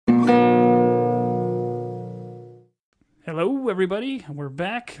Hello, everybody. We're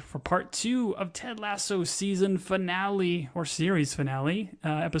back for part 2 of Ted Lasso season finale, or series finale,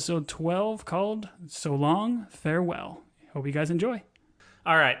 episode 12, called So Long, Farewell. Hope you guys enjoy.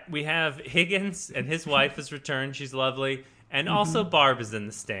 All right, we have Higgins and his wife has returned. She's lovely. And also Barb is in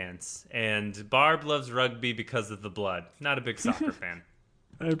the stands. And Barb loves rugby because of the blood. Not a big soccer fan.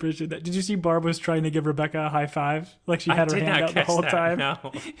 I appreciate that. Did you see Barb was trying to give Rebecca a high five? Like she had I her did hand not out the catch whole that, time.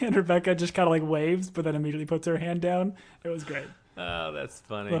 no. And Rebecca just kind of like waves, but then immediately puts her hand down. It was great. Oh, that's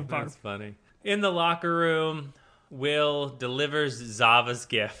funny. Love Barb. That's funny. In the locker room, Will delivers Zava's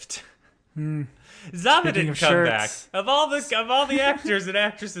gift. Zava Speaking didn't of come shirts. back. Of all the actors and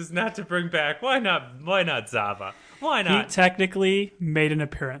actresses not to bring back, why not Zava? Why He not? technically made an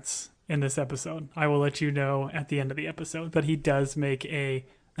appearance in this episode. I will let you know at the end of the episode, but he does make an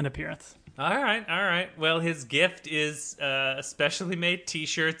appearance. All right. Well, his gift is specially made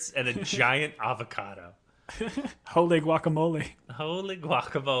T-shirts and a giant avocado. Holy guacamole. Holy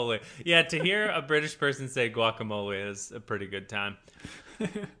guacamole. Yeah, to hear a British person say guacamole is a pretty good time.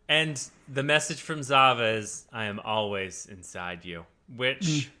 And the message from Zava is, I am always inside you,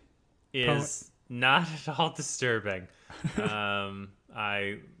 which is not at all disturbing.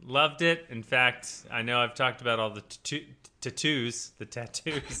 I loved it. In fact, I know I've talked about all the tattoos.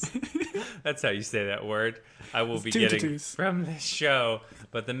 That's how you say that word. I will be getting tattoos from this show.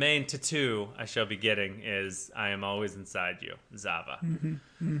 But the main tattoo I shall be getting is I am always inside you, Zava. I'm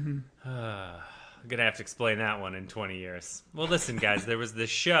going to have to explain that one in 20 years. Well, listen, guys, there was this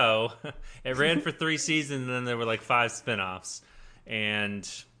show. It ran for 3 seasons, and then there were like 5 spinoffs. And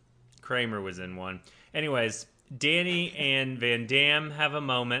Kramer was in one. Anyways, Danny and Van Damme have a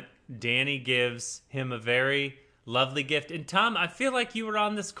moment. Danny gives him a very lovely gift. And Tom, I feel like you were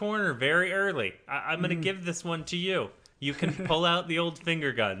on this corner very early. I'm going to give this one to you. You can pull out the old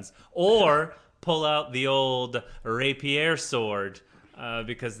finger guns or pull out the old rapier sword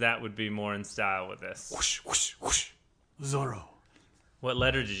because that would be more in style with this. Whoosh, whoosh, whoosh. Zorro. What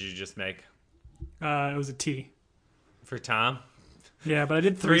letter did you just make? It was a T. For Tom? Yeah, but I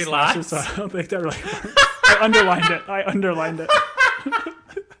did 3 slashes, so lines? I don't think that really worked. I underlined it.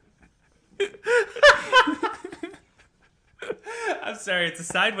 I'm sorry, it's a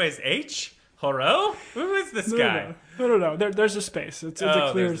sideways H? Horo? Who is this guy? No. There's a space. It's a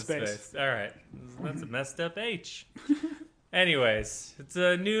clear there's a space. All right. That's a messed up H. Anyways, it's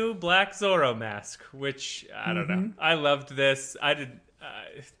a new Black Zorro mask, which, I don't know. I loved this.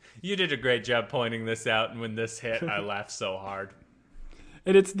 You did a great job pointing this out, and when this hit, I laughed so hard.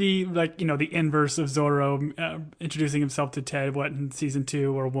 And it's the inverse of Zorro introducing himself to Ted, in season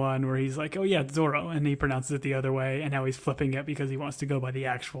 2 or 1, where he's like, oh yeah, it's Zorro, and he pronounces it the other way, and now he's flipping it because he wants to go by the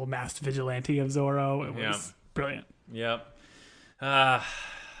actual masked vigilante of Zorro. It was brilliant. Yep.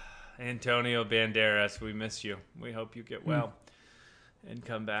 Antonio Banderas, we miss you. We hope you get well and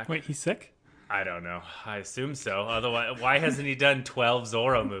come back. Wait, he's sick? I don't know. I assume so. Otherwise, why hasn't he done 12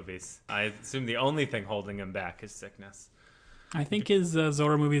 Zorro movies? I assume the only thing holding him back is sickness. I think his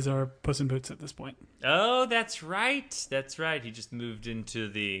Zorro movies are Puss in Boots at this point. Oh, that's right. That's right. He just moved into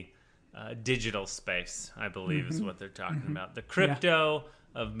the digital space, I believe is what they're talking about. The crypto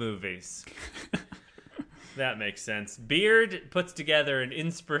of movies. That makes sense. Beard puts together an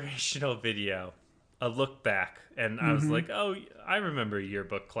inspirational video, a look back. And I was like, oh, I remember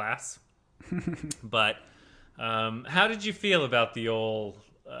yearbook class. But how did you feel about the old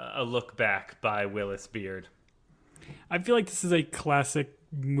a look back by Willis Beard? I feel like this is a classic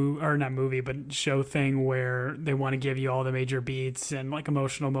not movie, but show thing where they want to give you all the major beats and like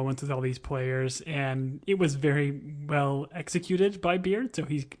emotional moments with all these players. And it was very well executed by Beard. So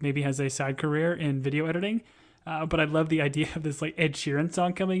he maybe has a side career in video editing. But I love the idea of this like Ed Sheeran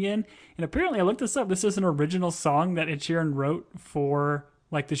song coming in. And apparently I looked this up. This is an original song that Ed Sheeran wrote for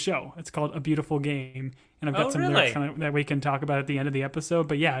like the show. It's called A Beautiful Game. And I've got some lyrics that we can talk about at the end of the episode.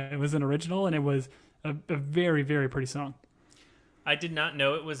 But yeah, it was an original and it was a very, very pretty song. I did not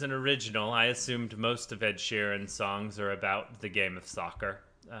know it was an original. I assumed most of Ed Sheeran's songs are about the game of soccer.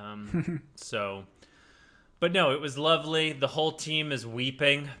 But no, it was lovely. The whole team is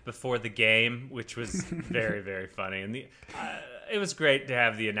weeping before the game, which was very, very funny. And it was great to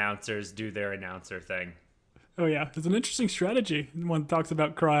have the announcers do their announcer thing. Oh, yeah. It's an interesting strategy. One talks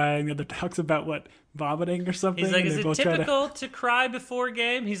about crying, the other talks about, vomiting or something. He's like, is it typical to cry before a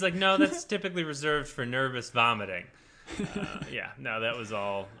game? He's like, no, that's typically reserved for nervous vomiting. That was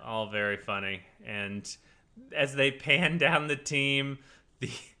all very funny. And as they pan down the team,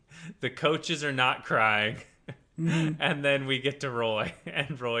 the coaches are not crying. And then we get to Roy,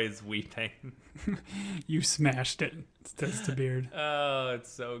 and Roy is weeping. You smashed it, says to Beard. Oh,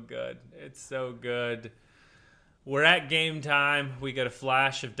 it's so good. It's so good. we're at game time. We get a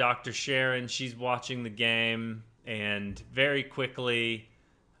flash of Dr. Sharon. She's watching the game, and very quickly,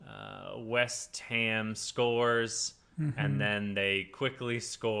 West Ham scores, and then they quickly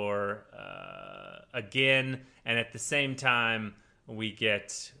score again. And at the same time, we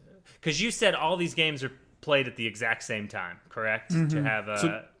get, because you said all these games are played at the exact same time, correct? To have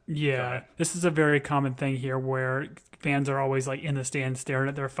a Yeah, this is a very common thing here where fans are always like in the stands staring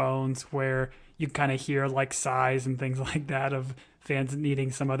at their phones, where you kind of hear like sighs and things like that of fans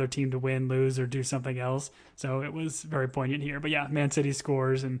needing some other team to win, lose, or do something else. So it was very poignant here. But yeah, Man City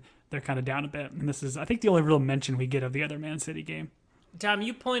scores and they're kind of down a bit. And this is, I think, the only real mention we get of the other Man City game. Tom,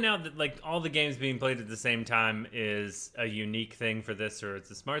 you point out that like all the games being played at the same time is a unique thing for this, or it's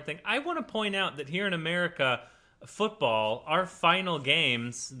a smart thing. I want to point out that here in America, football, our final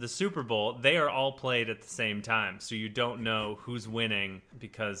games, the Super Bowl, they are all played at the same time. So you don't know who's winning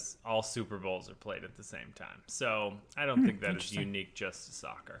because all Super Bowls are played at the same time. So I don't think that is unique just to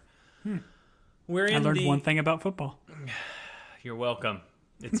soccer. I learned one thing about football. You're welcome.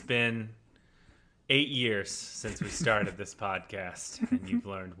 It's been 8 years since we started this podcast, and you've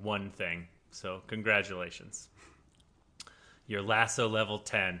learned one thing. So congratulations. You're Lasso level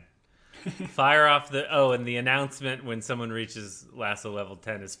 10. Fire off and the announcement when someone reaches Lasso level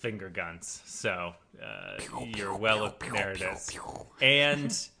 10 is finger guns. So you're there it is.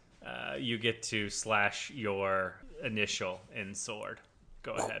 And you get to slash your initial in sword.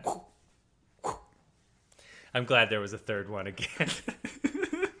 Go ahead. I'm glad there was a third one again.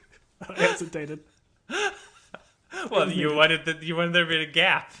 I hesitated. Well, you wanted there to be a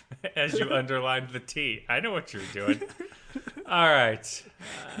gap as you underlined the T. I know what you were doing. All right.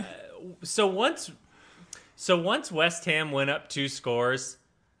 So once West Ham went up 2 scores,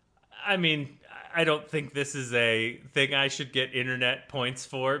 I mean, I don't think this is a thing I should get internet points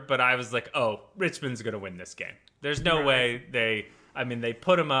for, but I was like, oh, Richmond's going to win this game. There's no way they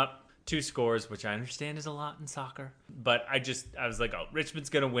put them up 2 scores, which I understand is a lot in soccer, but I was like, oh, Richmond's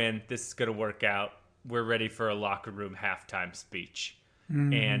going to win. This is going to work out. We're ready for a locker room halftime speech.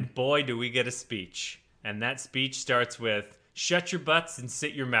 And boy, do we get a speech. And that speech starts with, shut your butts and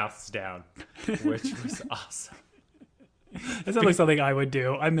sit your mouths down, which was awesome. That sounds like something I would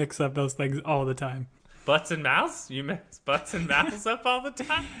do. I mix up those things all the time. Butts and mouths? You mix butts and mouths up all the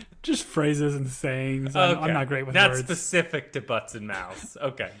time? Just phrases and sayings. Okay. I'm not great with Not words. specific to butts and mouths.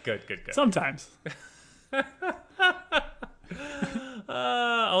 Okay, good. Sometimes.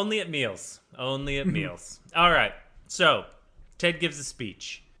 Only at meals. Only at meals. All right. So, Ted gives a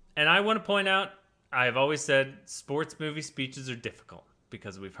speech. And I want to point out, I've always said sports movie speeches are difficult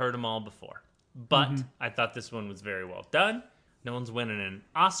because we've heard them all before. But I thought this one was very well done. No one's winning an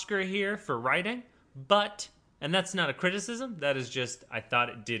Oscar here for writing. But, and that's not a criticism, that is just, I thought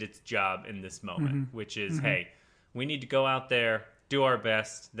it did its job in this moment, which is, hey, we need to go out there, do our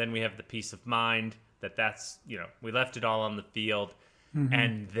best. Then we have the peace of mind that's, we left it all on the field.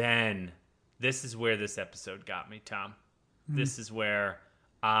 And then this is where this episode got me, Tom. This is where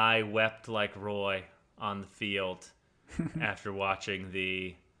I wept like Roy on the field after watching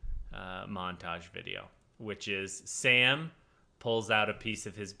the montage video, which is Sam pulls out a piece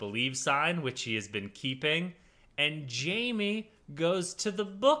of his Believe sign, which he has been keeping, and Jamie goes to the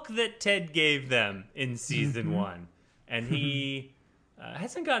book that Ted gave them in season 1. And he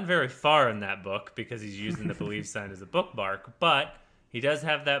hasn't gotten very far in that book because he's using the Believe sign as a bookmark, but he does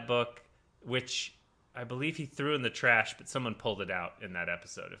have that book, which I believe he threw in the trash, but someone pulled it out in that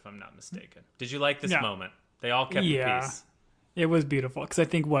episode, if I'm not mistaken. Did you like this moment? They all kept the peace. It was beautiful because I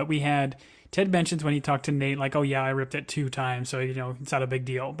think what we had, Ted mentions when he talked to Nate, like, oh yeah, I ripped it 2 times, so it's not a big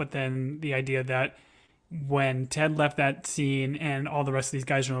deal. But then the idea that when Ted left that scene and all the rest of these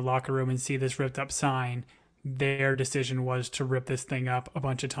guys are in the locker room and see this ripped up sign, their decision was to rip this thing up a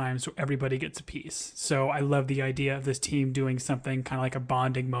bunch of times so everybody gets a piece. So I love the idea of this team doing something kind of like a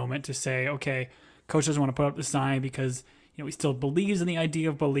bonding moment to say, okay, coach doesn't want to put up the sign because he still believes in the idea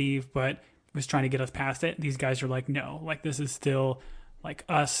of Believe, but was trying to get us past it. These guys are like, no, like this is still like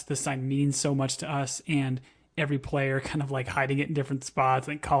us. This sign means so much to us, and every player kind of like hiding it in different spots.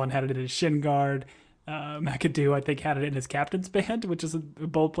 Like Colin had it in his shin guard. McAdoo, I think, had it in his captain's band, which is a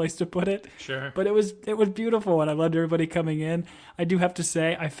bold place to put it. Sure. But it was beautiful, and I loved everybody coming in. I do have to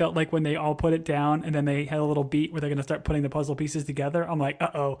say, I felt like when they all put it down and then they had a little beat where they're going to start putting the puzzle pieces together, I'm like,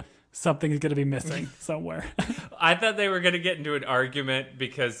 uh-oh, something is going to be missing somewhere. I thought they were going to get into an argument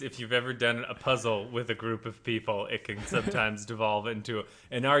because if you've ever done a puzzle with a group of people, it can sometimes devolve into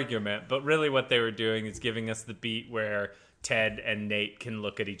an argument. But really what they were doing is giving us the beat where Ted and Nate can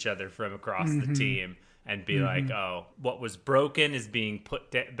look at each other from across the team and be like, oh, what was broken is being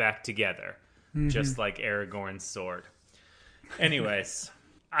put back together. just like Aragorn's sword. Anyways,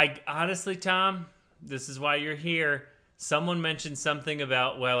 I honestly, Tom, this is why you're here. Someone mentioned something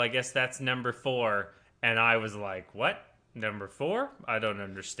about, well, I guess that's number 4. And I was like, what? Number 4? I don't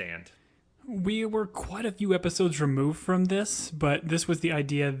understand. We were quite a few episodes removed from this, but this was the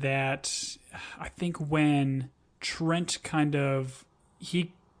idea that I think when Trent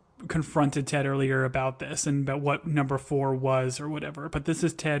he confronted Ted earlier about this and about what number 4 was or whatever. But this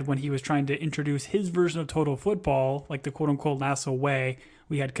is Ted when he was trying to introduce his version of total football, like the quote unquote Lasso way.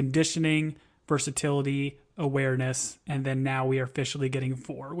 We had conditioning, versatility, awareness, and then now we are officially getting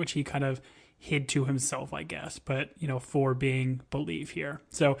 4, which he kind of hid to himself, I guess. But, 4 being believe here.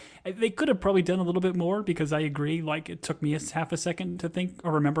 So they could have probably done a little bit more because I agree. Like it took me half a second to think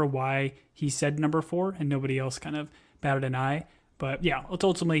or remember why he said number 4 and nobody else kind of batted an eye. But yeah, it's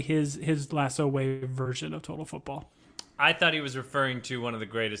ultimately his Lasso Wave version of Total Football. I thought he was referring to one of the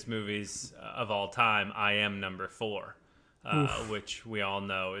greatest movies of all time, I Am Number 4, which we all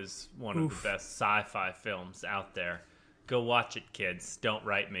know is one of the best sci-fi films out there. Go watch it, kids. Don't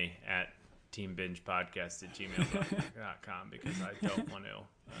write me at teambingepodcast@gmail.com because I don't want to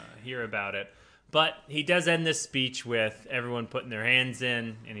hear about it. But he does end this speech with everyone putting their hands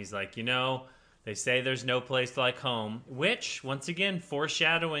in, and he's like, they say there's no place like home, which, once again,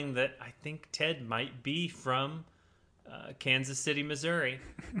 foreshadowing that I think Ted might be from Kansas City, Missouri.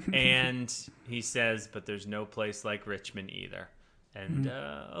 And he says, but there's no place like Richmond either. And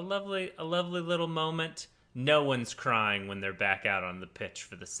a lovely little moment. No one's crying when they're back out on the pitch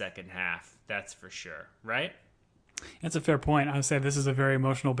for the second half. That's for sure, right? That's a fair point. I would say this is a very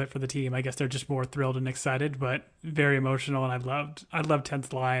emotional bit for the team. I guess they're just more thrilled and excited, but very emotional. And I loved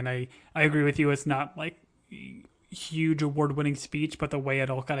Ted's line. I agree with you. It's not like huge award-winning speech, but the way it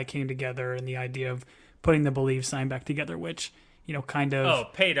all kind of came together and the idea of putting the Believe sign back together, which kind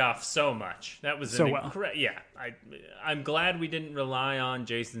of paid off so much. That was so well. Yeah, I'm glad we didn't rely on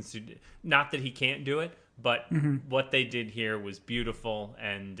Jason. Not that he can't do it, but what they did here was beautiful,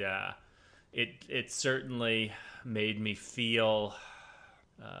 and it certainly made me feel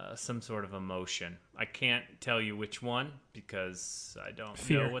some sort of emotion. I can't tell you which one because I don't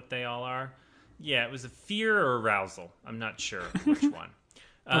know what they all are. Yeah, it was a fear or arousal. I'm not sure which one.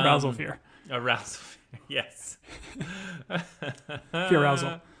 Arousal, fear. Arousal, fear. Yes. Fear,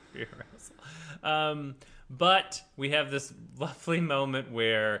 arousal. Fear, arousal. But we have this lovely moment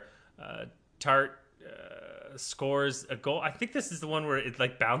where Tart scores a goal. I think this is the one where it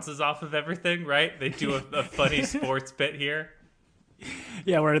like bounces off of everything, right? They do a funny sports bit here.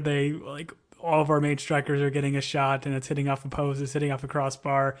 Yeah, where they like all of our main strikers are getting a shot and it's hitting off a post, it's hitting off a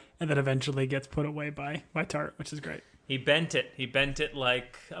crossbar, and then eventually gets put away by Tart, which is great. He bent it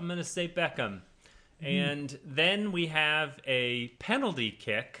like, I'm going to say Beckham. And then we have a penalty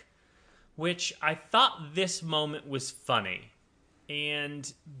kick, which I thought this moment was funny.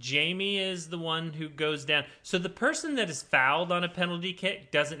 And Jamie is the one who goes down. So the person that is fouled on a penalty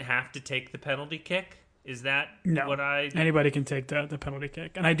kick doesn't have to take the penalty kick? Is that what anybody can take the penalty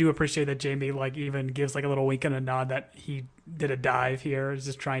kick. And I do appreciate that Jamie even gives a little wink and a nod that he did a dive here,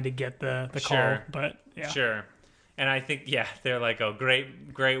 just trying to get the call. But yeah. Sure. And I think, they're like, oh,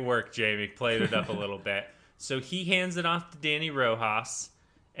 great work, Jamie. Played it up a little bit. So he hands it off to Danny Rojas.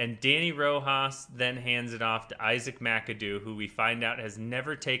 And Danny Rojas then hands it off to Isaac McAdoo, who we find out has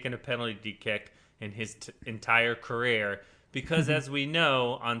never taken a penalty kick in his entire career. Because as we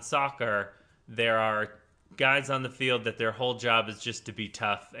know, on soccer, there are guys on the field that their whole job is just to be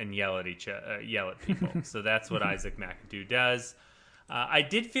tough and yell at people. So that's what Isaac McAdoo does. I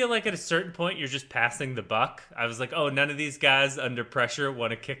did feel like at a certain point you're just passing the buck. I was like, oh, none of these guys under pressure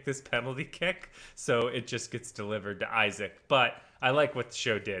want to kick this penalty kick. So it just gets delivered to Isaac. But I like what the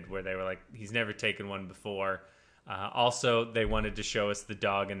show did where they were like, he's never taken one before. Also, they wanted to show us the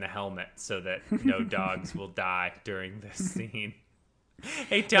dog in the helmet so that no dogs will die during this scene.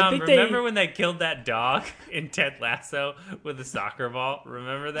 Hey, Tom, remember when they killed that dog in Ted Lasso with a soccer ball?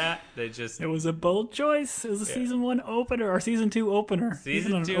 Remember that? It was a bold choice. It was a season 1 opener or season 2 opener.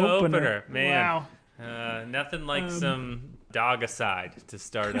 Season 2 opener. Man. Wow. Nothing like some dog aside to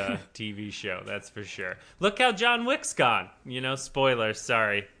start a TV show, that's for sure. Look how John Wick's gone. Spoilers,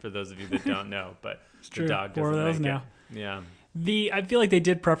 sorry for those of you that don't know, but the dog doesn't make it. Yeah. I feel like they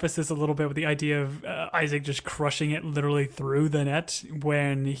did preface this a little bit with the idea of Isaac just crushing it literally through the net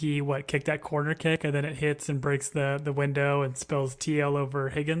when he kicked that corner kick and then it hits and breaks the window and spills TL over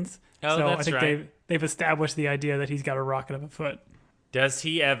Higgins. Oh, so that's I think right. they've established the idea that he's got a rocket of a foot. Does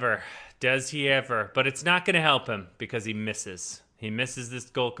he ever? But it's not going to help him because he misses. He misses this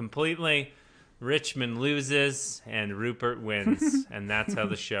goal completely. Richmond loses and Rupert wins, and that's how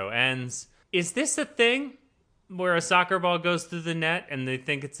the show ends. Is this a thing where a soccer ball goes through the net and they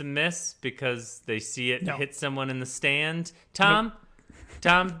think it's a miss because they see it No. hit someone in the stand? Tom,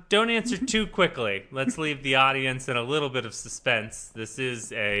 Tom, don't answer too quickly. Let's leave the audience in a little bit of suspense. This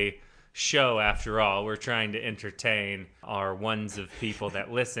is a show, after all. We're trying to entertain our ones of people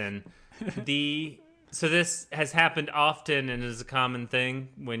that listen. So this has happened often and is a common thing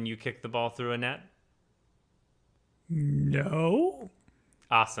when you kick the ball through a net? No.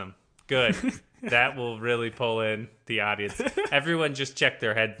 Awesome. Good. That will really pull in the audience. Everyone just checked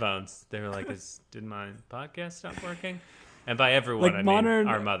their headphones. They were like, did my podcast stop working? And by everyone, Like I mean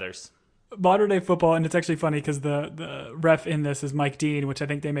our mothers. Modern day football, and it's actually funny because the ref in this is Mike Dean, which I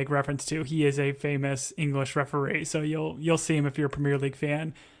think they make reference to. He is a famous English referee, so you'll see him if you're a Premier League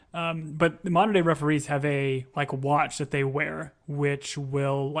fan. But the modern day referees have a watch that they wear, which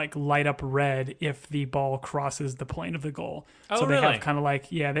will light up red if the ball crosses the plane of the goal. Oh, so they really? have kind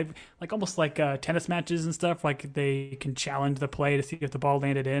of they've almost like tennis matches and stuff. Like they can challenge the play to see if the ball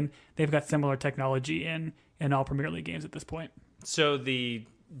landed in. They've got similar technology in all Premier League games at this point. So the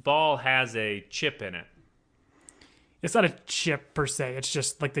ball has a chip in it. It's not a chip per se. It's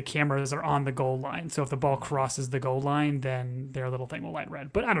just like the cameras are on the goal line. So if the ball crosses the goal line, then their little thing will light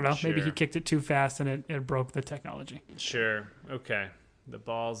red. But I don't know. Sure. Maybe he kicked it too fast and it broke the technology. Sure. Okay. The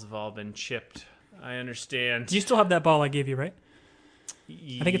balls have all been chipped. I understand. Do you still have that ball I gave you, right?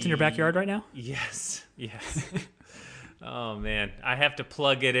 I think it's in your backyard right now. Yes. Yes. Oh, man. I have to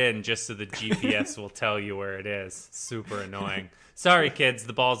plug it in just so the GPS will tell you where it is. Super annoying. Sorry, kids.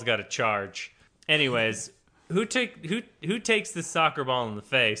 The ball's got a charge. Anyways, who takes this soccer ball in the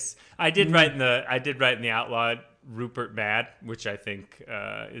face? I did write in the outlaw Rupert Mad, which I think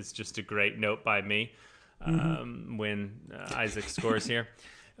is just a great note by me when Isaac scores here.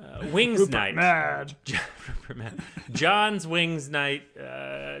 Wings Rupert Night. Mad. Rupert Mad. John's Wings Night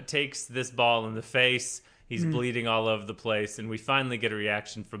takes this ball in the face. He's bleeding all over the place, and we finally get a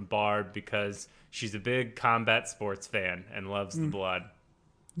reaction from Barb because she's a big combat sports fan and loves the blood.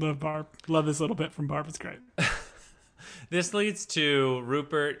 Love Barb. Love this little bit from Barb. It's great. This leads to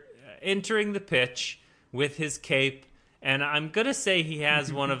Rupert entering the pitch with his cape, and I'm going to say he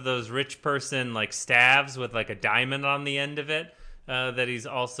has one of those rich person staves with a diamond on the end of it, that he's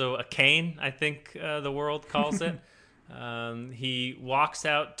also a cane, I think the world calls it. He walks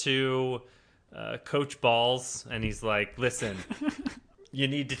out to Coach Balls, and he's like, listen, you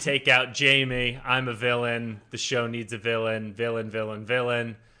need to take out Jamie. I'm a villain. The show needs a villain.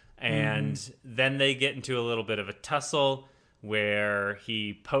 Villain. And then they get into a little bit of a tussle where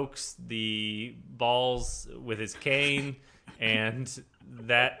he pokes the balls with his cane, and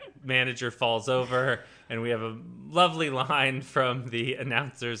that manager falls over. And we have a lovely line from the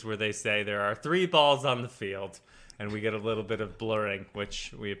announcers where they say there are 3 balls on the field. And we get a little bit of blurring,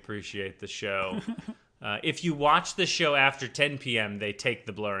 which we appreciate the show. If you watch the show after 10 p.m., they take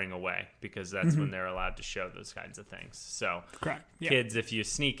the blurring away because that's when they're allowed to show those kinds of things. So, Correct. Yeah. Kids, if you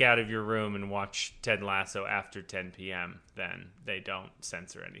sneak out of your room and watch Ted Lasso after 10 p.m., then they don't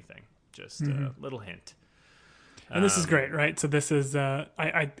censor anything. Just a little hint. And this is great, right? So this is,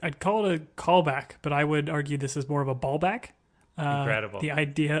 I'd call it a callback, but I would argue this is more of a ballback. Incredible. The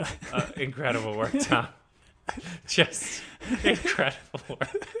idea. Incredible work, Tom. Just incredible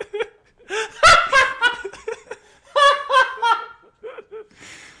work.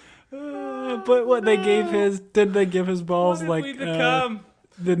 But what they gave did they give his balls What have we become?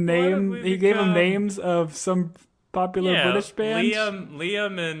 The name? What have we He gave him become? names of some popular British band.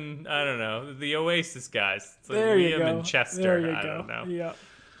 Liam, and I don't know, the Oasis guys. It's like There you Liam go. and Chester. There you I go. don't know. Yeah.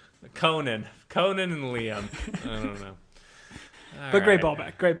 Conan and Liam. I don't know. But great All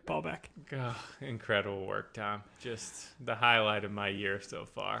ballback. Great ballback. Oh, incredible work, Tom. Just the highlight of my year so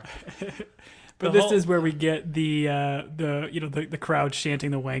far. But this is where we get the crowd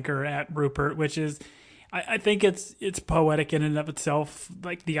chanting the wanker at Rupert, which is, I think it's poetic in and of itself.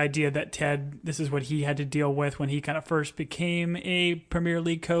 Like the idea that Ted, this is what he had to deal with when he kind of first became a Premier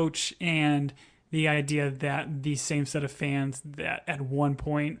League coach, and the idea that the same set of fans that at one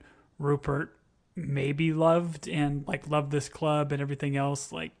point Rupert maybe loved and loved this club and everything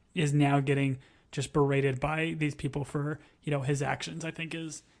else, is now getting just berated by these people for his actions. I think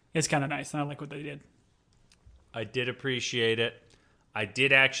is kind of nice, and I like what they did. I did appreciate it. I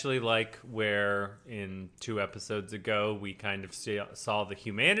did actually like where in 2 episodes ago we kind of saw the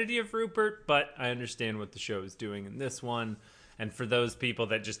humanity of Rupert, but I understand what the show is doing in this one. And for those people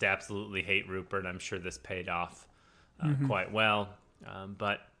that just absolutely hate Rupert, I'm sure this paid off quite well.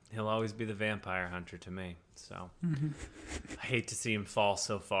 But he'll always be the vampire hunter to me. So I hate to see him fall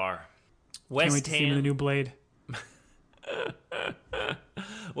so far. Can't wait to see him in the new Blade.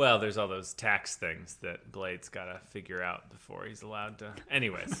 Well, there's all those tax things that Blade's got to figure out before he's allowed to.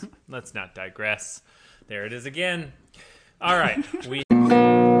 Anyways, let's not digress. There it is again. All right. We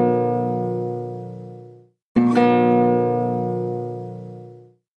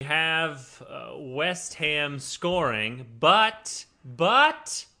have West Ham scoring, but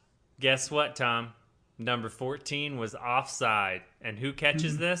guess what, Tom? Number 14 was offside. And who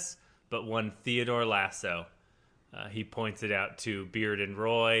catches this? But one Theodore Lasso. He points it out to Beard and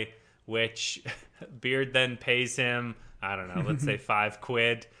Roy, which Beard then pays him, I don't know, let's say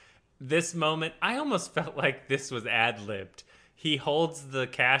 £5. This moment, I almost felt like this was ad-libbed. He holds the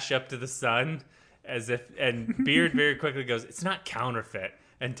cash up to the sun as if, and Beard very quickly goes, "It's not counterfeit."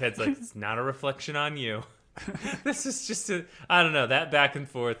 And Ted's like, "It's not a reflection on you." This is just I don't know, that back and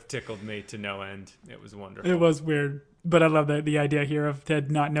forth tickled me to no end. It was wonderful. It was weird. But I love the idea here of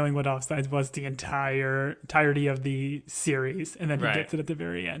Ted not knowing what offsides was the entirety of the series, and then he gets it at the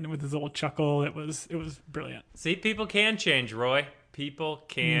very end with his little chuckle. It was brilliant. See, people can change, Roy. People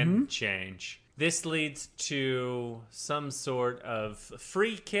can change. This leads to some sort of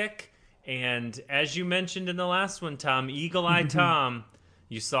free kick, and as you mentioned in the last one, Tom, Eagle Eye Tom,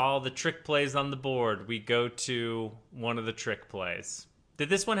 you saw the trick plays on the board. We go to one of the trick plays. Did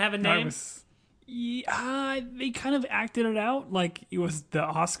this one have a name? They kind of acted it out like it was the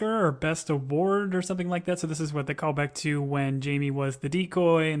Oscar or Best Award or something like that. So this is what they call back to when Jamie was the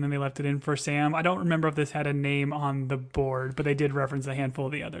decoy and then they left it in for Sam. I don't remember if this had a name on the board, but they did reference a handful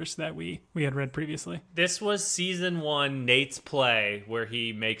of the others that we had read previously. This was season 1, Nate's play, where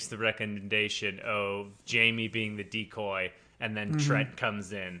he makes the recommendation of Jamie being the decoy, and then Trent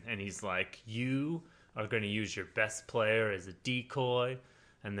comes in and he's like, "You are going to use your best player as a decoy."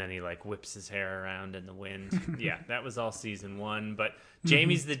 And then he like whips his hair around in the wind. Yeah, that was all season 1. But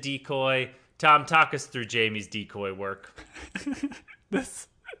Jamie's the decoy. Tom, talk us through Jamie's decoy work.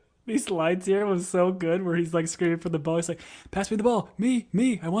 These lines here was so good where he's like screaming for the ball. He's like, "Pass me the ball. Me.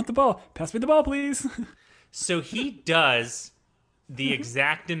 I want the ball. Pass me the ball, please." So he does the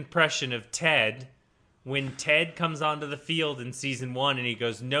exact impression of Ted when Ted comes onto the field in season 1 and he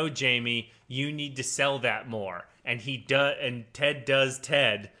goes, "No, Jamie, you need to sell that more." And he does, and Ted does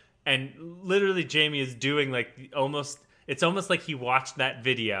Ted, and literally Jamie is doing like it's almost like he watched that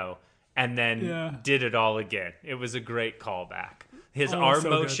video and then did it all again. It was a great callback. His arm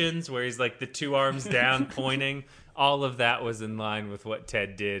motions where he's like the 2 arms down pointing, all of that was in line with what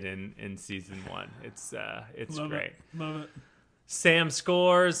Ted did in season 1. It's great. Love it. Sam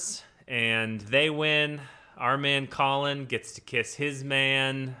scores and they win. Our man Colin gets to kiss his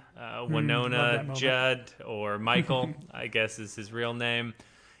man, Winona Judd, or Michael, I guess is his real name.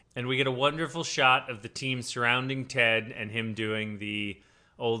 And we get a wonderful shot of the team surrounding Ted and him doing the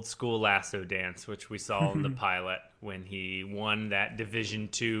old school lasso dance, which we saw in the pilot when he won that Division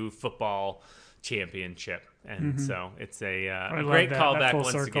II football championship. And so it's a great callback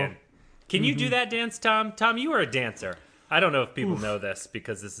once again. Can you do that dance, Tom? Tom, you are a dancer. I don't know if people know this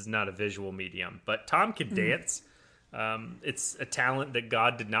because this is not a visual medium, but Tom can dance. It's a talent that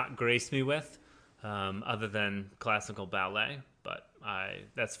God did not grace me with, other than classical ballet, but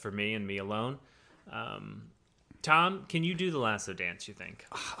that's for me and me alone. Tom, can you do the lasso dance, you think?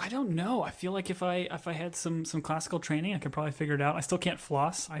 I don't know. I feel like if I had some classical training, I could probably figure it out. I still can't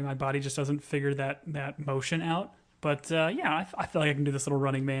floss. My body just doesn't figure that motion out. But I feel like I can do this little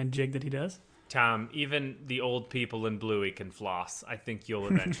running man jig that he does. Tom, even the old people in Bluey can floss. I think you'll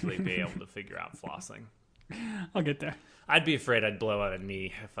eventually be able to figure out flossing. I'll get there. I'd be afraid I'd blow out a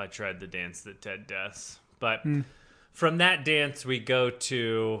knee if I tried the dance that Ted does. But from that dance, we go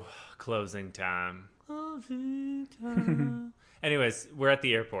to closing time. Anyways, we're at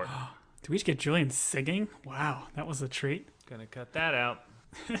the airport. Did we just get Julian singing? Wow, that was a treat. Gonna cut that out.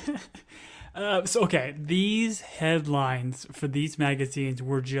 Okay, these headlines for these magazines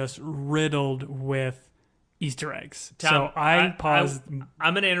were just riddled with Easter eggs. Tom, so I paused.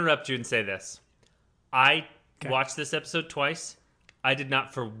 I'm going to interrupt you and say this. I watched this episode twice. I did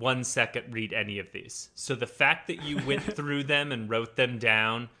not for 1 second read any of these. So the fact that you went through them and wrote them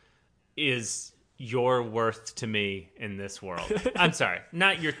down is your worth to me in this world. I'm sorry,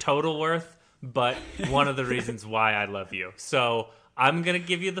 not your total worth, but one of the reasons why I love you. So I'm going to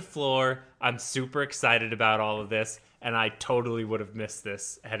give you the floor. I'm super excited about all of this, and I totally would have missed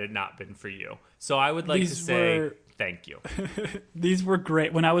this had it not been for you. So I would like to say thank you. These were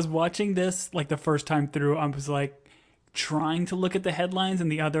great. When I was watching this, like the first time through, I was like, trying to look at the headlines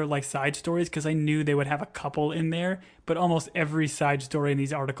and the other like side stories because I knew they would have a couple in there, but almost every side story in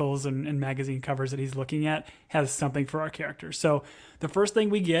these articles and magazine covers that he's looking at has something for our characters. So the first thing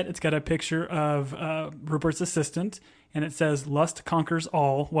we get, it's got a picture of Rupert's assistant, and it says Lust Conquers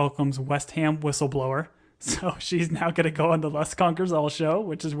All welcomes West Ham whistleblower. So she's now going to go on the Lust Conquers All show,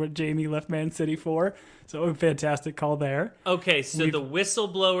 which is what Jamie left Man City for. So a fantastic call there. Okay, so the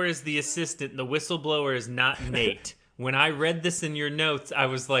whistleblower is the assistant. The whistleblower is not Nate. When I read this in your notes, I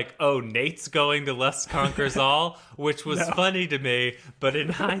was like, oh, Nate's going to Lust Conquers All, which was funny to me. But in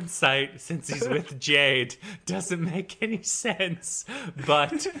hindsight, since he's with Jade, doesn't make any sense.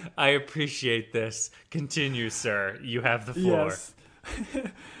 But I appreciate this. Continue, sir. You have the floor. Yes.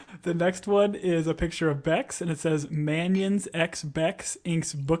 The next one is a picture of Bex, and it says Mannion's ex Bex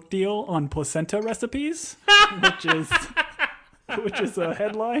inks book deal on placenta recipes, which is a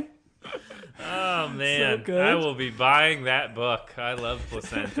headline. Oh, man. So I will be buying that book. I love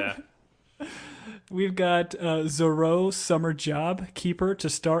placenta. We've got Zorro Summer Job Keeper to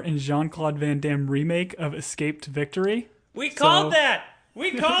star in Jean-Claude Van Damme remake of Escaped Victory. We called that!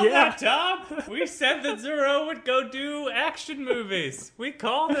 We called that, Tom! We said that Zorro would go do action movies. We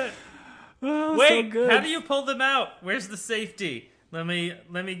called it. Oh, Wait, so good. how do you pull them out? Where's the safety? Let me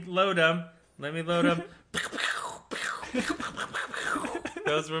load them.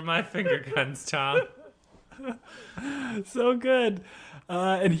 Those were my finger guns, Tom. So good.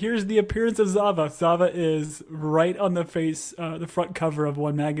 And here's the appearance of Zava. Zava is right on the front cover of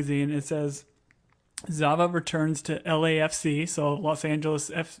one magazine. It says, Zava returns to LAFC, so Los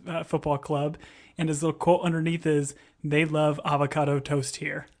Angeles Football Club, and his little quote underneath is, they love avocado toast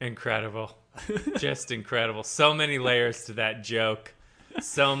here. Incredible. Just incredible. So many layers to that joke.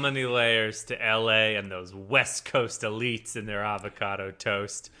 So many layers to LA and those West Coast elites and their avocado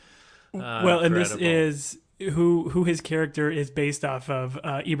toast. Well, and this incredible. is who his character is based off of.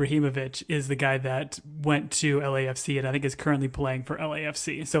 Ibrahimovic is the guy that went to LAFC and I think is currently playing for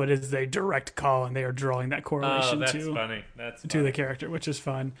LAFC. So it is a direct call, and they are drawing that correlation that's to funny. That's to funny. the character, which is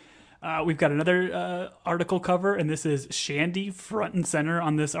fun. We've got another article cover, and this is Shandy front and center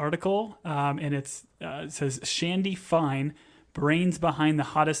on this article, and it says Shandy fine, brains behind the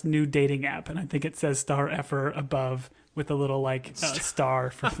hottest new dating app, and I think it says star effer above with a little like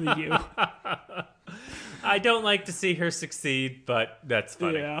star for the U. I don't like to see her succeed, but that's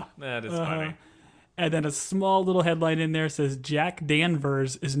funny. Yeah. That is funny. And then a small little headline in there says Jack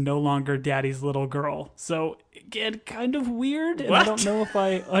Danvers is no longer daddy's little girl. So again, kind of weird, and What? I don't know if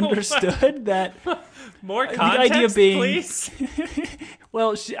I understood that. More The context, idea being, please.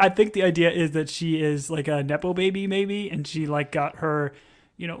 well, I think the idea is that she is like a nepo baby, maybe, and she like got her,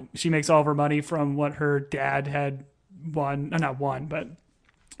 she makes all of her money from what her dad had not won, but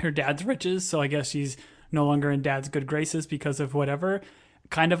her dad's riches. So I guess she's no longer in dad's good graces because of whatever.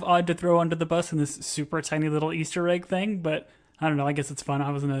 Kind of odd to throw under the bus in this super tiny little Easter egg thing, but I don't know. I guess it's fun. I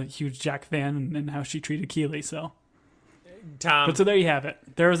wasn't a huge Jack fan and how she treated Keeley, so. Tom, But so there you have it.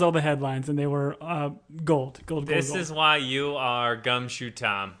 There's all the headlines, and they were gold. this is why you are Gumshoe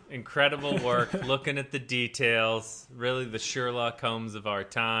Tom. Incredible work, looking at the details, really the Sherlock Holmes of our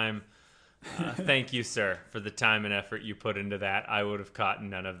time. Thank you, sir, for the time and effort you put into that. I would have caught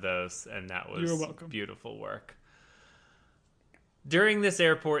none of those, and that was You're welcome. Beautiful work. During this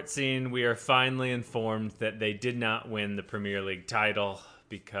airport scene, we are finally informed that they did not win the Premier League title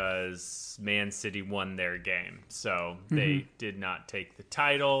because Man City won their game. So they did not take the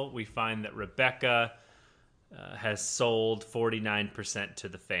title. We find that Rebecca has sold 49% to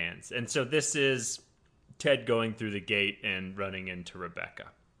the fans. And so this is Ted going through the gate and running into Rebecca.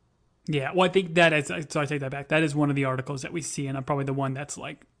 Yeah, well, I think that is, so I take that back. That is one of the articles that we see, and probably the one that's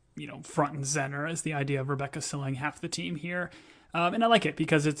like, front and center is the idea of Rebecca selling half the team here. And I like it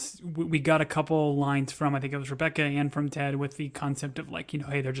because we got a couple lines from, I think it was Rebecca and from Ted with the concept of like,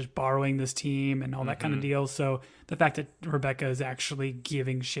 hey, they're just borrowing this team and all that kind of deal. So the fact that Rebecca is actually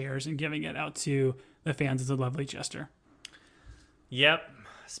giving shares and giving it out to the fans is a lovely gesture. Yep.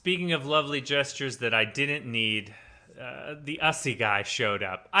 Speaking of lovely gestures that I didn't need, the Ussy guy showed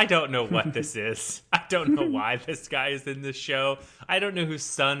up. I don't know what this is. I don't know why this guy is in this show. I don't know whose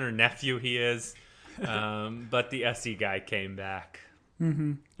son or nephew he is. But the Ussy guy came back.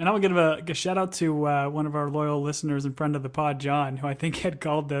 Mm-hmm. And I will give a shout out to one of our loyal listeners and friend of the pod, John, who I think had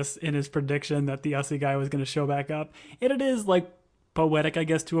called this in his prediction that the Ussy guy was going to show back up. And it is like poetic, I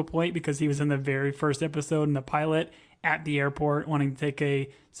guess, to a point, because he was in the very first episode in the pilot at the airport wanting to take a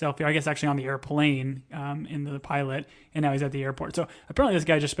selfie, I guess actually on the airplane in the pilot, and now he's at the airport. So apparently this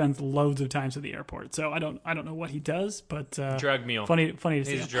guy just spends loads of times at the airport. So I don't know what he does, but Drug mule. funny to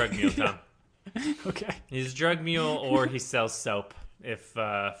see. He's him. a drug mule, Tom. Okay. He's a drug mule or he sells soap. If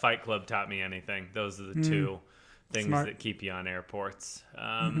Fight Club taught me anything, those are the two things Smart. that keep you on airports.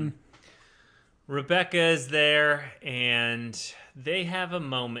 Rebecca is there, and they have a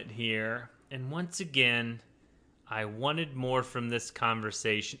moment here. And once again, I wanted more from this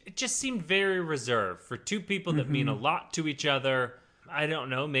conversation. It just seemed very reserved for two people that mean a lot to each other. I don't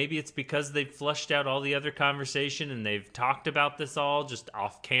know. Maybe it's because they've flushed out all the other conversation and they've talked about this all just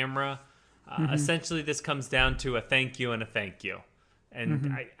off camera. Essentially, this comes down to a thank you and a thank you.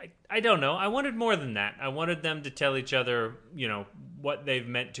 And I don't know. I wanted more than that. I wanted them to tell each other, what they've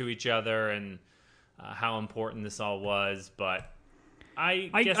meant to each other and how important this all was. But I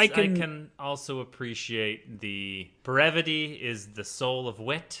guess I can also appreciate the brevity is the soul of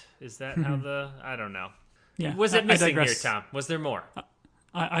wit. Is that how I don't know. Yeah. Was it missing here, digress. Tom? Was there more?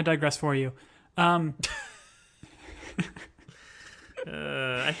 I digress for you. I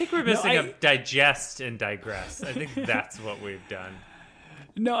think we're missing a digest and digress. I think that's what we've done.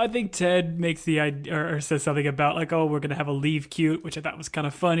 No, I think Ted makes the idea or says something about like, oh, we're going to have a leave cute, which I thought was kind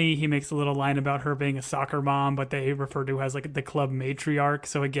of funny. He makes a little line about her being a soccer mom, but they refer to her as like the club matriarch.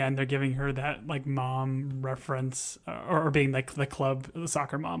 So again, they're giving her that like mom reference or being like the club the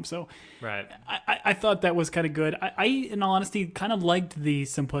soccer mom. So right. I thought that was kind of good. I, in all honesty, kind of liked the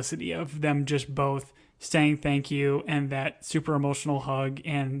simplicity of them just both saying thank you and that super emotional hug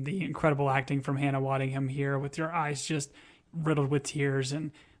and the incredible acting from Hannah Waddingham here with her eyes just riddled with tears,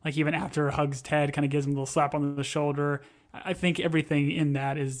 and like even after hugs Ted, kind of gives him a little slap on the shoulder. I think everything in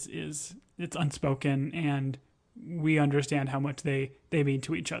that is it's unspoken, and we understand how much they mean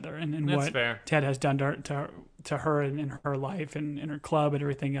to each other, and That's what fair. Ted has done to her and in her life and in her club and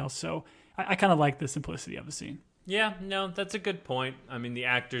everything else. So I kind of like the simplicity of the scene. Yeah, no, that's a good point. I mean, the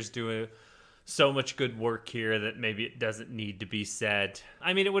actors do so much good work here that maybe it doesn't need to be said.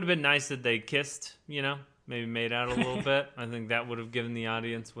 I mean, it would have been nice that they kissed, maybe made out a little bit. I think that would have given the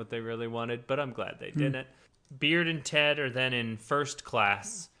audience what they really wanted, but I'm glad they didn't. Beard and Ted are then in first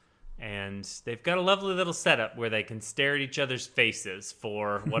class, and they've got a lovely little setup where they can stare at each other's faces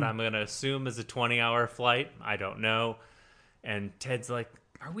for what I'm going to assume is a 20-hour flight. I don't know. And Ted's like,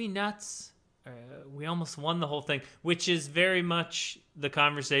 are we nuts? We almost won the whole thing, which is very much the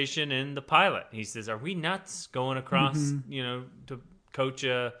conversation in the pilot. He says, are we nuts going across, to coach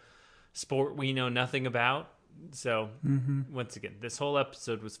a sport we know nothing about? So once again, this whole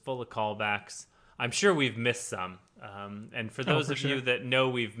episode was full of callbacks. I'm sure we've missed some. And for those of you that know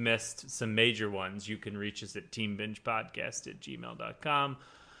we've missed some major ones, you can reach us at teambingepodcast@gmail.com.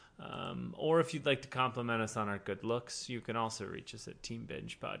 Or if you'd like to compliment us on our good looks, you can also reach us at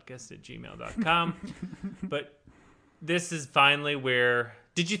teambingepodcast@gmail.com. But this is finally where...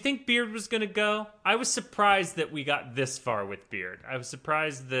 Did you think Beard was going to go? I was surprised that we got this far with Beard. I was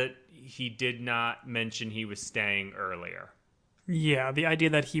surprised that he did not mention he was staying earlier. Yeah, the idea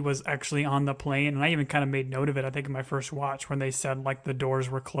that he was actually on the plane, and I even kind of made note of it, I think, in my first watch when they said, like, the doors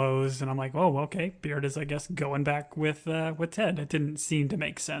were closed, and I'm like, oh, okay, Beard is, I guess, going back with Ted. It didn't seem to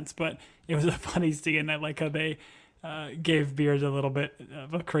make sense, but it was a funny scene. I like how they gave Beard a little bit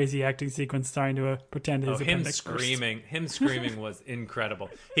of a crazy acting sequence starting to pretend his appendix Him screaming was incredible.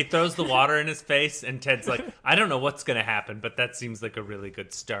 He throws the water in his face, and Ted's like, I don't know what's going to happen, but that seems like a really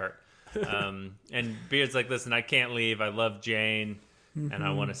good start. And Beard's like, listen, I can't leave. I love Jane, and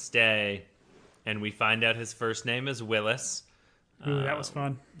I want to stay. And we find out his first name is Willis. Ooh, that was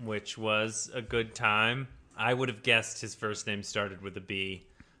fun. Which was a good time. I would have guessed his first name started with a B.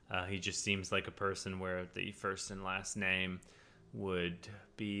 He just seems like a person where the first and last name would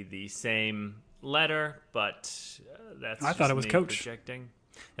be the same letter, but I thought it was Coach. Projecting.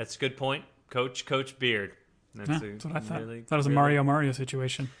 That's a good point. Coach Beard. That's what I thought. I thought it was a Mario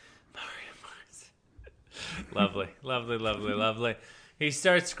situation. Lovely. He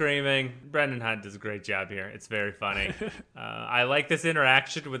starts screaming. Brendan Hunt does a great job here. It's very funny. I like this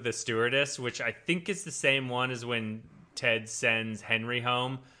interaction with the stewardess, which I think is the same one as when Ted sends Henry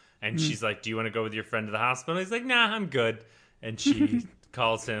home, and she's like, do you want to go with your friend to the hospital? He's like, nah, I'm good. And she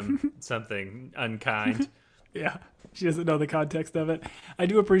calls him something unkind. Yeah, she doesn't know the context of it. I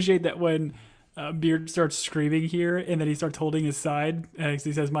do appreciate that when Beard starts screaming here, and then he starts holding his side, and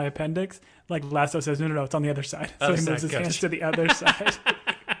he says, my appendix. Like Lasso says, no, it's on the other side. So he moves his hands to the other side.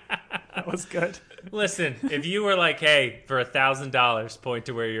 That was good. Listen, if you were like, hey, for $1,000, point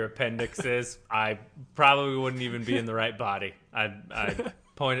to where your appendix is, I probably wouldn't even be in the right body. I'd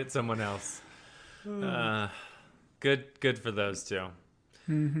point at someone else. Good for those two.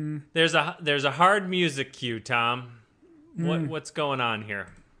 Mm-hmm. There's a hard music cue, Tom. What's going on here?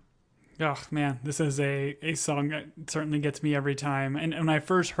 Oh man, this is a song that certainly gets me every time. And when I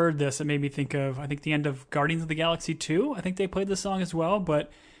first heard this, it made me think of, I think, the end of Guardians of the Galaxy 2. I think they played this song as well,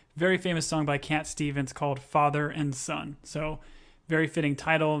 but very famous song by Cat Stevens called Father and Son. So very fitting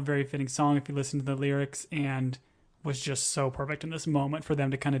title, very fitting song if you listen to the lyrics, and was just so perfect in this moment for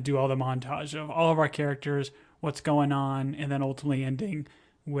them to kind of do all the montage of all of our characters, what's going on, and then ultimately ending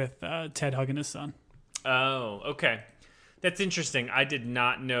with Ted hugging his son. Oh, okay. That's interesting. I did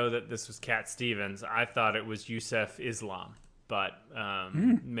not know that this was Cat Stevens. I thought it was Yusef Islam, but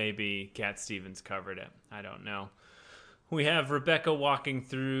maybe Cat Stevens covered it. I don't know. We have Rebecca walking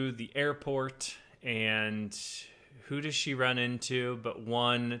through the airport, and who does she run into but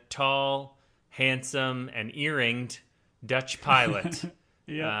one tall, handsome, and earringed Dutch pilot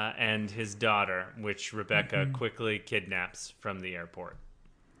Yeah. and his daughter, which Rebecca quickly kidnaps from the airport.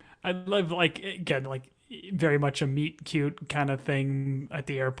 I love, like, again, like, very much a meet cute kind of thing at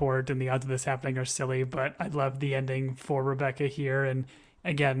the airport, and the odds of this happening are silly, but I love the ending for Rebecca here. And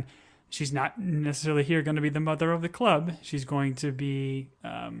again, she's not necessarily here going to be the mother of the club. She's going to be,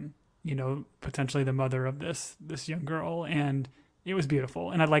 potentially the mother of this young girl. And it was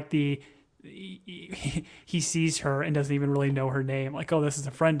beautiful. And I like he sees her and doesn't even really know her name. Like, oh, this is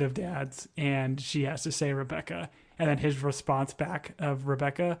a friend of Dad's, and she has to say Rebecca. And then his response back of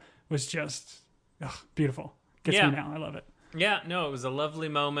Rebecca was just beautiful. Gets me now. I love it. Yeah, no, it was a lovely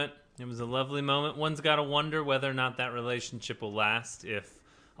moment. One's got to wonder whether or not that relationship will last if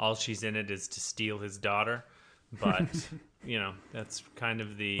all she's in it is to steal his daughter. But, that's kind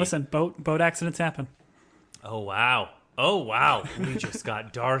of the... Listen, boat accidents happen. Oh, wow. We just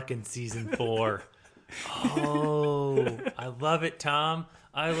got dark in season 4. Oh, I love it, Tom.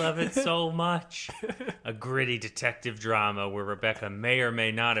 I love it so much. A gritty detective drama where Rebecca may or may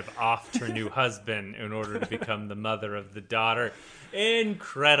not have offed her new husband in order to become the mother of the daughter.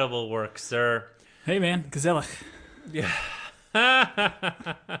 Incredible work, sir. Hey, man. Gazella. Yeah.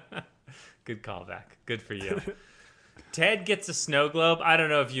 Good callback. Good for you. Ted gets a snow globe. I don't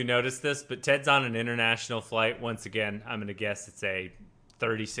know if you noticed this, but Ted's on an international flight. Once again, I'm going to guess it's a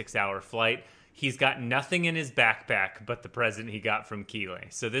 36-hour flight. He's got nothing in his backpack but the present he got from Keeley.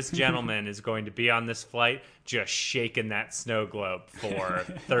 So this gentleman is going to be on this flight just shaking that snow globe for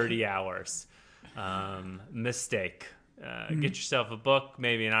 30 hours. Mistake. Get yourself a book,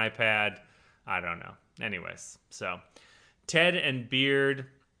 maybe an iPad. I don't know. Anyways, so Ted and Beard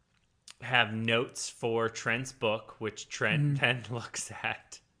have notes for Trent's book, which Trent then looks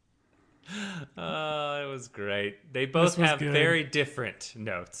at. Oh, it was great. They both have good. very different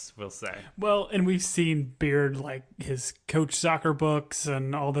notes, we'll say. Well, and we've seen Beard, like, his coach soccer books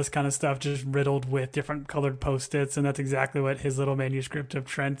and all this kind of stuff just riddled with different colored Post-its, and that's exactly what his little manuscript of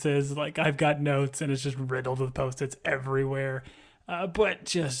Trent's is. Like, I've got notes, and it's just riddled with Post-its everywhere. But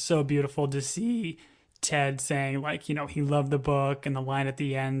just so beautiful to see Ted saying, like, he loved the book, and the line at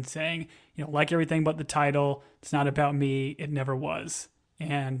the end saying, like everything but the title, it's not about me, it never was.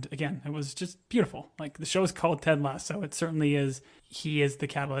 And again, it was just beautiful. Like, the show is called Ted Lasso. It certainly is. He is the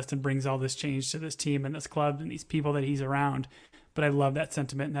catalyst and brings all this change to this team and this club and these people that he's around. But I love that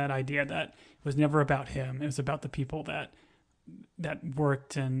sentiment and that idea that it was never about him. It was about the people that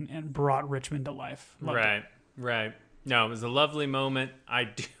worked and brought Richmond to life. Loved Right. No, it was a lovely moment. I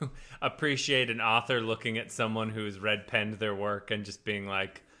do appreciate an author looking at someone who's red penned their work and just being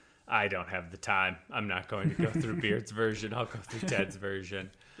like, I don't have the time. I'm not going to go through Beard's version. I'll go through Ted's version.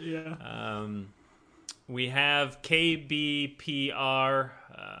 Yeah. We have KBPR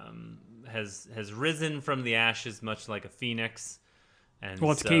has risen from the ashes, much like a phoenix. And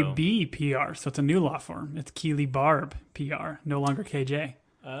well, it's KBPR, so it's a new law firm. It's Keeley Barb PR, no longer KJ.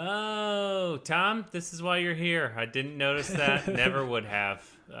 Oh, Tom, this is why you're here. I didn't notice that. Never would have.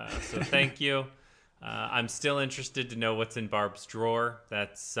 So thank you. I'm still interested to know what's in Barb's drawer.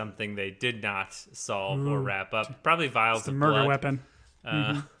 That's something they did not solve or wrap up. Probably vials of murder blood. Weapon.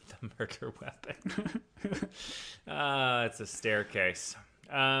 The murder weapon. It's a staircase.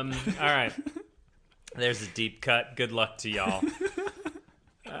 All right. There's a deep cut. Good luck to y'all.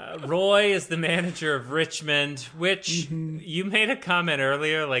 Roy is the manager of Richmond, which you made a comment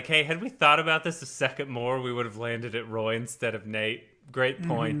earlier, like, hey, had we thought about this a second more, we would have landed at Roy instead of Nate. Great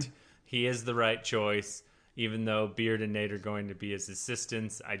point. He is the right choice. Even though Beard and Nate are going to be his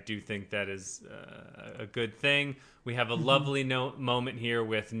assistants, I do think that is a good thing. We have a lovely moment here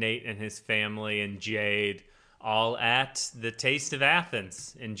with Nate and his family and Jade all at the Taste of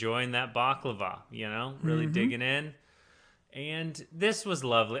Athens, enjoying that baklava, really digging in. And this was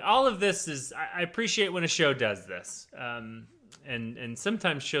lovely. All of this is, I appreciate when a show does this. And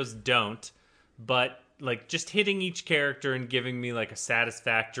sometimes shows don't, but like just hitting each character and giving me like a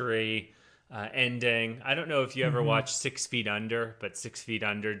satisfactory ending. I don't know if you ever watched 6 Feet Under, but 6 Feet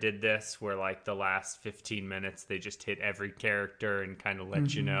Under did this, where like the last 15 minutes they just hit every character and kind of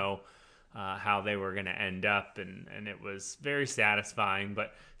let you know how they were going to end up, and it was very satisfying.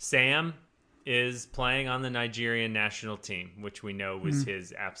 But Sam is playing on the Nigerian national team, which we know was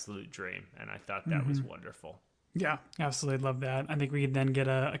his absolute dream, and I thought that was wonderful. Yeah, absolutely love that. I think we could then get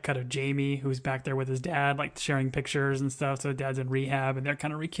a cut of Jamie, who's back there with his dad, like sharing pictures and stuff. So dad's in rehab, and they're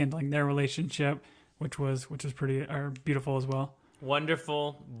kind of rekindling their relationship, which was pretty beautiful as well.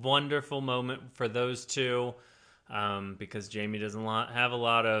 Wonderful moment for those two, because Jamie doesn't have a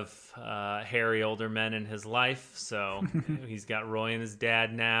lot of hairy older men in his life, so he's got Roy and his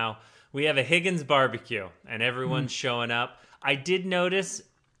dad now. We have a Higgins barbecue, and everyone's showing up. I did notice.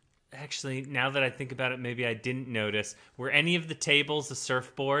 Actually, now that I think about it, maybe I didn't notice. Were any of the tables a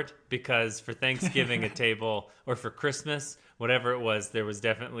surfboard? Because for Thanksgiving, a table, or for Christmas, whatever it was, there was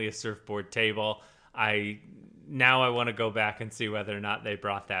definitely a surfboard table. Now I want to go back and see whether or not they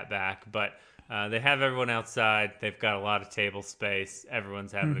brought that back. But they have everyone outside. They've got a lot of table space.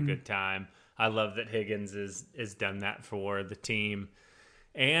 Everyone's having a good time. I love that Higgins is done that for the team.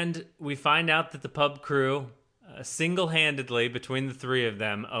 And we find out that the pub crew, single-handedly between the three of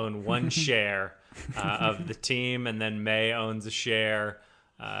them, own one share of the team, and then May owns a share.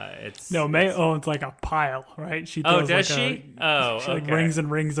 May owns like a pile, right? She does she? Like rings and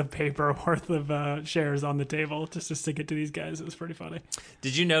rings of paper worth of shares on the table just to stick it to these guys. It was pretty funny.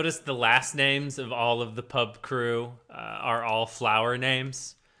 Did you notice the last names of all of the pub crew are all flower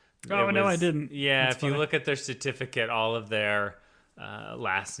names? No, I didn't. Yeah, That's if funny. you look at their certificate, all of their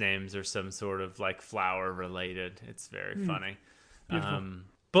last names are some sort of like flower related. It's very funny.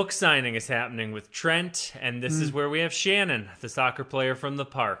 Book signing is happening with Trent, and this is where we have Shannon, the soccer player from the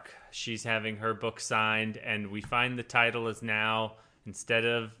park. She's having her book signed, and we find the title is now, instead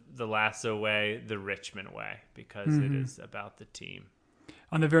of the Lasso way, the Richmond way, because it is about the team.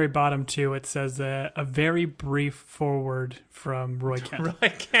 On the very bottom, too, it says a very brief forward from Roy Kent.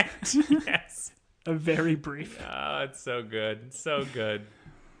 Roy Kent, yes. A very brief. Oh, it's so good. So good.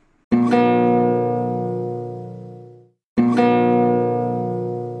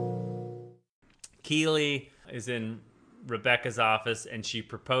 Keely is in Rebecca's office, and she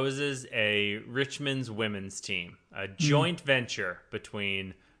proposes a Richmond's women's team, a joint venture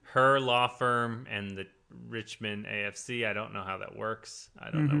between her law firm and the Richmond AFC. I don't know how that works. I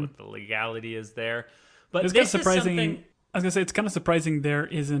don't know what the legality is there. But it's this kind of surprising. is something... I was going to say, it's kind of surprising there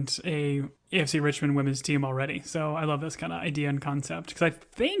isn't a AFC Richmond women's team already. So I love this kind of idea and concept. Because I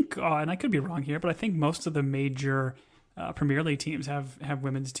think, and I could be wrong here, but I think most of the major Premier League teams have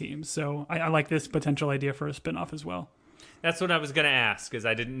women's teams. So I like this potential idea for a spinoff as well. That's what I was going to ask, is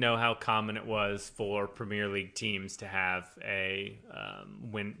I didn't know how common it was for Premier League teams to have a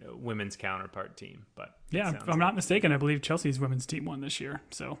women's counterpart team. But yeah, if I'm not mistaken, I believe Chelsea's women's team won this year.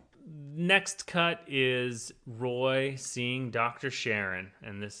 So next cut is Roy seeing Dr. Sharon,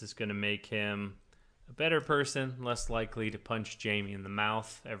 and this is going to make him a better person, less likely to punch Jamie in the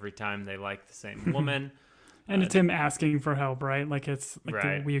mouth every time they like the same woman. And it's him asking for help, right? Like it's like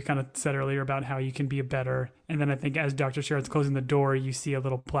right. we kind of said earlier about how you can be a better. And then I think as Dr. Sharon's closing the door, you see a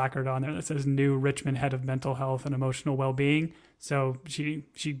little placard on there that says "New Richmond Head of Mental Health and Emotional Well-Being." So she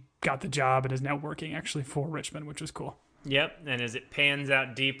got the job and is now working actually for Richmond, which is cool. Yep, and as it pans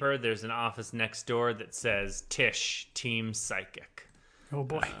out deeper, there's an office next door that says Tish, Team Psychic. Oh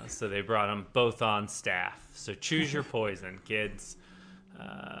boy. So they brought them both on staff. So choose your poison, kids.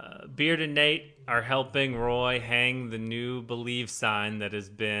 Beard and Nate are helping Roy hang the new Believe sign that has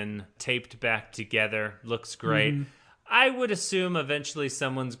been taped back together. Looks great. I would assume eventually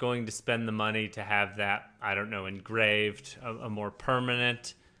someone's going to spend the money to have that, I don't know, engraved, a more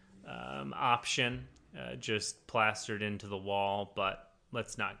permanent option, just plastered into the wall. But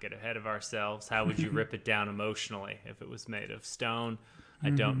let's not get ahead of ourselves. How would you rip it down emotionally if it was made of stone?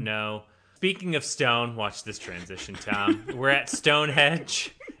 I don't know. Speaking of stone, watch this transition, Tom. We're at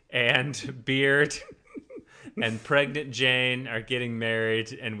Stonehenge, and Beard and pregnant Jane are getting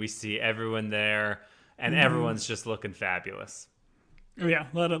married, and we see everyone there, and everyone's just looking fabulous. Oh yeah,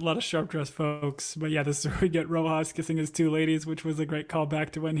 a lot of sharp dressed folks. But yeah, this is where we get Rojas kissing his two ladies, which was a great callback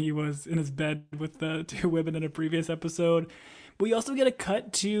to when he was in his bed with the two women in a previous episode. But we also get a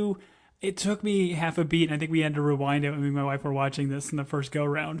cut to... It took me half a beat, and I think we had to rewind it when me and my wife were watching this in the first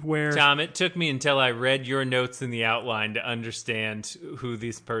go-round, where... Tom, it took me until I read your notes in the outline to understand who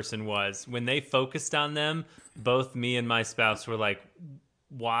this person was. When they focused on them, both me and my spouse were like,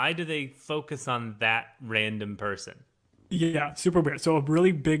 why do they focus on that random person? Yeah, super weird. So a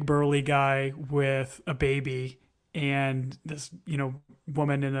really big burly guy with a baby and this,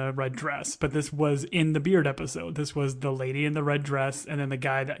 woman in a red dress. But this was in the Beard episode. This was the lady in the red dress and then the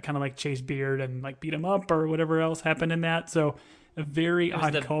guy that kind of like chased Beard and like beat him up or whatever else happened in that. So a very It was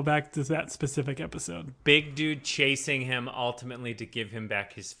odd the callback to that specific episode. big dude chasing him ultimately to give him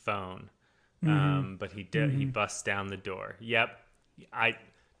back his phone. But he did. He busts down the door. Yep.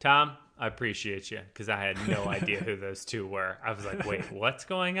 Tom, I appreciate you because I had no idea who those two were. I was like, wait, what's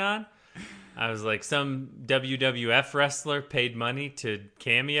going on? I was like, some WWF wrestler paid money to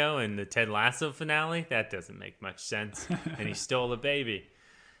cameo in the Ted Lasso finale? That doesn't make much sense. And he stole a baby.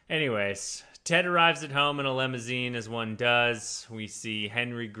 Anyways, Ted arrives at home in a limousine as one does. We see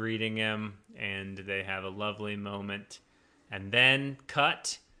Henry greeting him, and they have a lovely moment. And then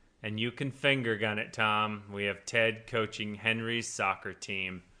cut, and you can finger gun it, Tom. We have Ted coaching Henry's soccer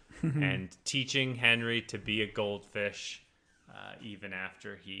team and teaching Henry to be a goldfish. Even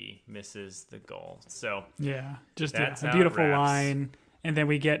after he misses the goal. So yeah, just that's a how it beautiful wraps. line. And then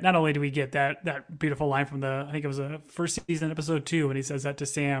we get, not only do we get that beautiful line from I think it was a first season episode 2 when he says that to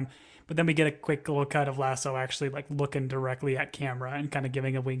Sam, but then we get a quick little cut of Lasso actually like looking directly at camera and kind of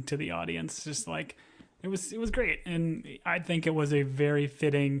giving a wink to the audience. Just like, it was great. And I think it was a very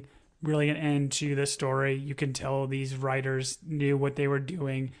fitting, brilliant end to the story. You can tell these writers knew what they were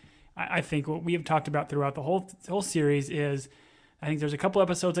doing. I think what we have talked about throughout the whole series is, I think there's a couple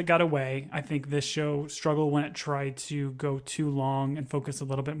episodes that got away. I think this show struggled when it tried to go too long and focus a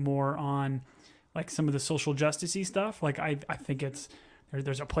little bit more on like some of the social justice-y stuff. Like I think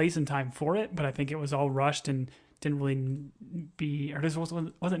there's a place and time for it, but I think it was all rushed and didn't really just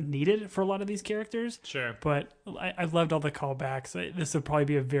wasn't needed for a lot of these characters. Sure. But I loved all the callbacks. This would probably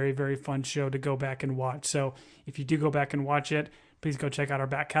be a very, very fun show to go back and watch. So if you do go back and watch it, please go check out our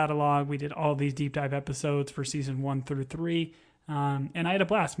back catalog. We did all these deep dive episodes for season 1 through 3. And I had a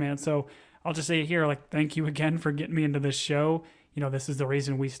blast, man. So I'll just say here, like, thank you again for getting me into this show. This is the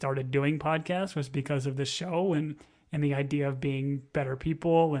reason we started doing podcasts, was because of this show and the idea of being better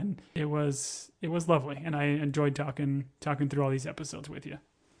people. And it was lovely. And I enjoyed talking through all these episodes with you.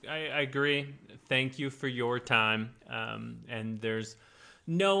 I agree. Thank you for your time. And there's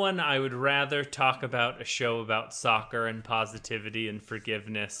no one I would rather talk about a show about soccer and positivity and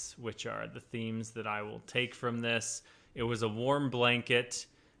forgiveness, which are the themes that I will take from this. It was a warm blanket,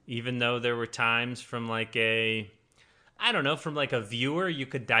 even though there were times from like a viewer you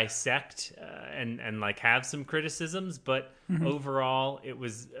could dissect and like have some criticisms, but overall it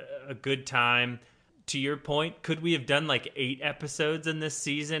was a good time. To your point, could we have done like 8 episodes in this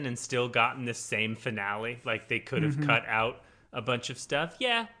season and still gotten this same finale? Like they could have cut out a bunch of stuff.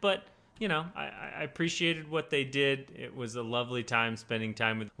 Yeah, but I appreciated what they did. It was a lovely time spending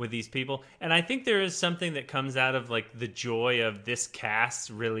time with these people. And I think there is something that comes out of like the joy of this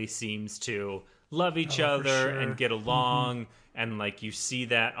cast really seems to love each other and get along. And like you see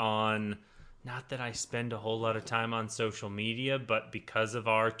that on, not that I spend a whole lot of time on social media, but because of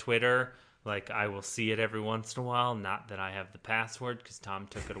our Twitter, like I will see it every once in a while. Not that I have the password because Tom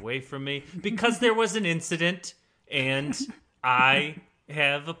took it away from me because there was an incident and I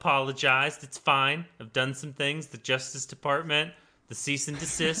have apologized. It's fine. I've done some things. The Justice Department, the cease and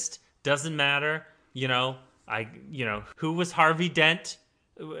desist doesn't matter. Who was Harvey Dent?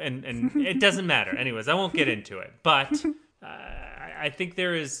 And it doesn't matter. Anyways, I won't get into it. But I think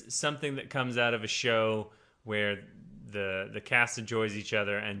there is something that comes out of a show where the cast enjoys each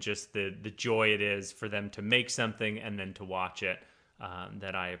other and just the joy it is for them to make something and then to watch it.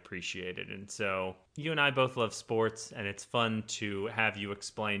 That I appreciated. And so you and I both love sports, and it's fun to have you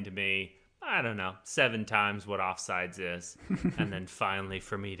explain to me, 7 times what offsides is, and then finally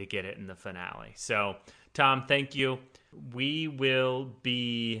for me to get it in the finale. So, Tom, thank you. We will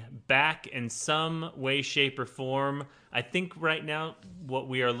be back in some way, shape, or form. I think right now what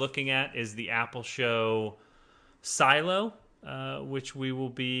we are looking at is the Apple show Silo, which we will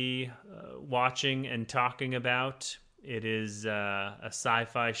be watching and talking about. It is a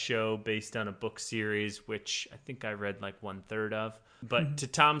sci-fi show based on a book series, which I think I read like 1/3 of. But to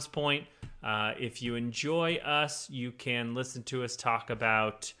Tom's point, if you enjoy us, you can listen to us talk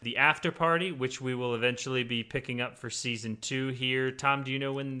about The After Party, which we will eventually be picking up for season 2 here. Tom, do you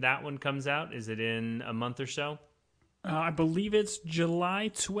know when that one comes out? Is it in a month or so? I believe it's July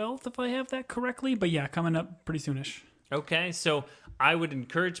 12th, if I have that correctly. But yeah, coming up pretty soonish. Okay, so I would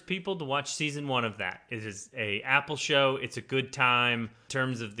encourage people to watch season 1 of that. It is a Apple show. It's a good time. In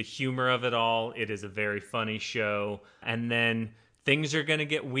terms of the humor of it all, it is a very funny show. And then things are going to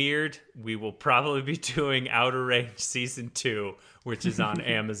get weird. We will probably be doing Outer Range season 2, which is on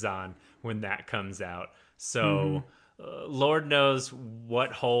Amazon when that comes out. So Lord knows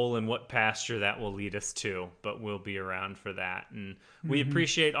what hole and what pasture that will lead us to, but we'll be around for that. And we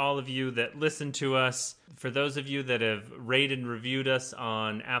appreciate all of you that listen to us. For those of you that have rated and reviewed us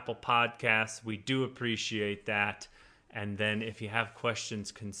on Apple Podcasts, we do appreciate that. And then if you have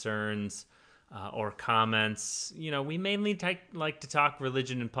questions, concerns, or comments, we mainly like to talk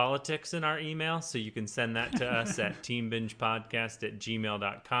religion and politics in our email, so you can send that to us at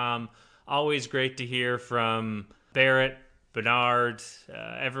teambingepodcast@gmail.com. Always great to hear from Barrett, Bernard,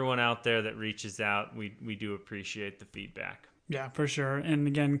 everyone out there that reaches out. We do appreciate the feedback. Yeah, for sure. And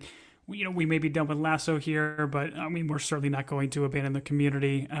again, we may be done with Lasso here, but I mean, we're certainly not going to abandon the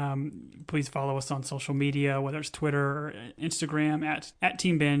community. Please follow us on social media, whether it's Twitter or Instagram at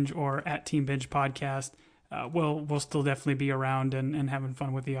Team Binge or at Team Binge Podcast. We'll still definitely be around and having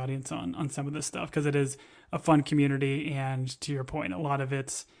fun with the audience on some of this stuff, because it is a fun community. And to your point, a lot of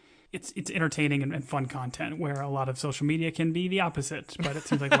it's entertaining and fun content, where a lot of social media can be the opposite. But it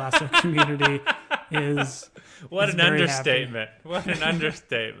seems like Lasso community is an understatement. Happy. What an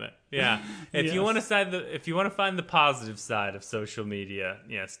understatement. Yeah. If you want to find the positive side of social media,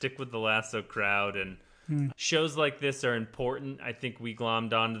 stick with the Lasso crowd. And shows like this are important. I think we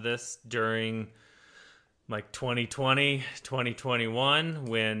glommed onto this during like 2020, 2021,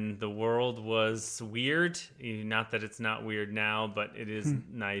 when the world was weird. Not that it's not weird now, but it is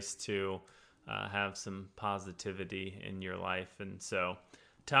nice to have some positivity in your life. And so,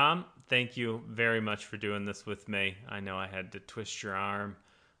 Tom, thank you very much for doing this with me. I know I had to twist your arm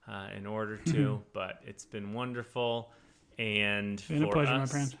in order to, but it's been wonderful. And it's been a pleasure, my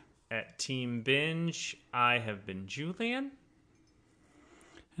friend. At Team Binge, I have been Julian.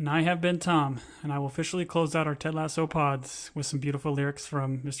 And I have been Tom, and I will officially close out our Ted Lasso pods with some beautiful lyrics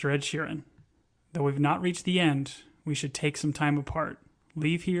from Mr. Ed Sheeran. Though we've not reached the end, we should take some time apart.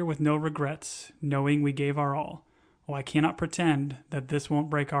 Leave here with no regrets, knowing we gave our all. Oh, I cannot pretend that this won't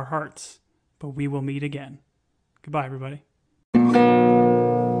break our hearts, but we will meet again. Goodbye, everybody.